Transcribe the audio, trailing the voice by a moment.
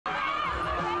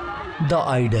The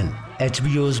Idol,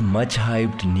 HBO's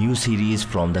much-hyped new series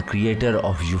from the creator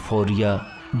of Euphoria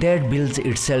that bills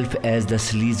itself as the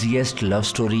sleaziest love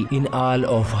story in all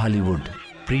of Hollywood,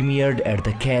 premiered at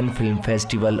the Cannes Film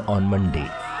Festival on Monday.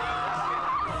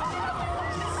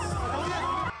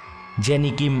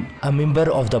 Jennie Kim, a member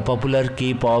of the popular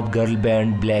K-pop girl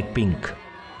band BLACKPINK,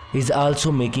 is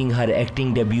also making her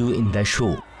acting debut in the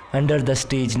show under the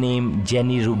stage name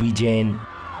Jennie Ruby Jane.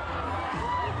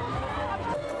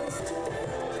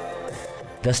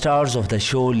 The stars of the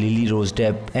show, Lily Rose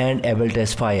Depp and Abel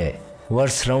Tesfaye, were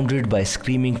surrounded by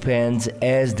screaming fans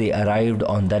as they arrived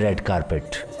on the red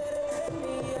carpet.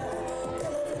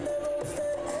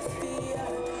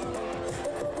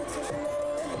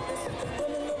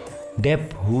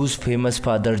 Depp, whose famous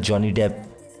father Johnny Depp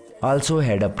also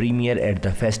had a premiere at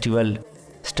the festival,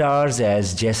 stars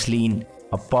as Jocelyn,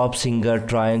 a pop singer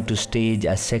trying to stage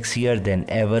a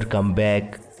sexier-than-ever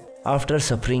comeback after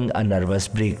suffering a nervous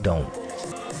breakdown.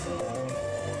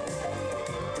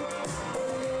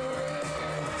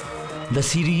 The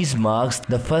series marks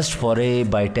the first foray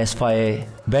by Tesfaye,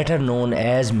 better known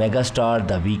as megastar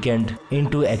The Weeknd,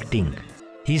 into acting.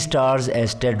 He stars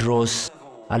as Tedros,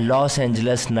 a Los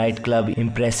Angeles nightclub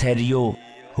impresario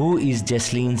who is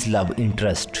Jocelyn's love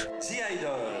interest.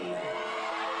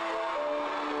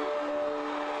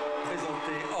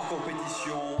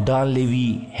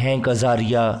 Levy,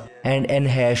 Azaria and Anne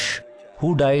Heche,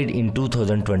 who died in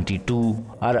 2022,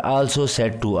 are also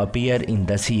set to appear in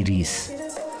the series.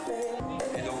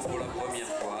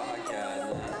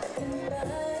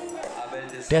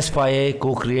 Tesfaye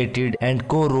co-created and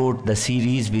co-wrote the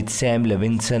series with Sam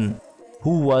Levinson,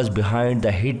 who was behind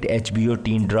the hit HBO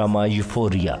teen drama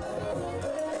Euphoria.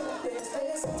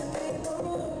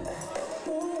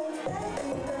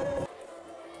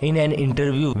 In an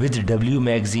interview with W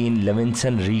magazine,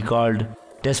 Levinson recalled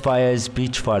Tesfaye's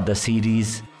pitch for the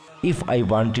series: "If I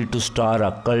wanted to star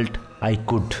a cult, I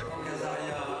could."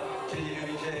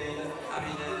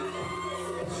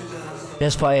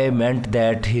 Tesfaye meant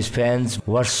that his fans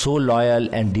were so loyal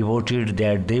and devoted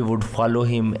that they would follow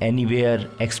him anywhere,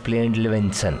 explained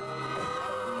Levinson.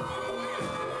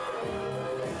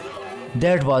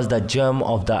 That was the germ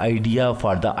of the idea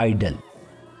for The Idol.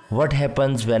 What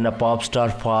happens when a pop star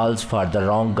falls for the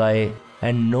wrong guy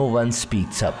and no one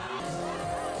speaks up?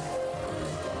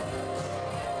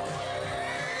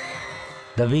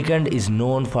 The Weeknd is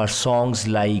known for songs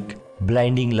like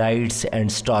Blinding Lights and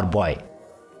Starboy,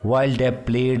 while Depp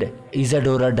played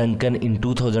Isadora Duncan in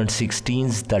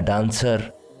 2016's The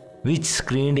Dancer, which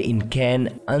screened in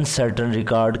Cannes Uncertain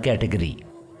Record category.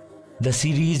 The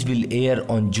series will air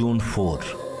on June 4.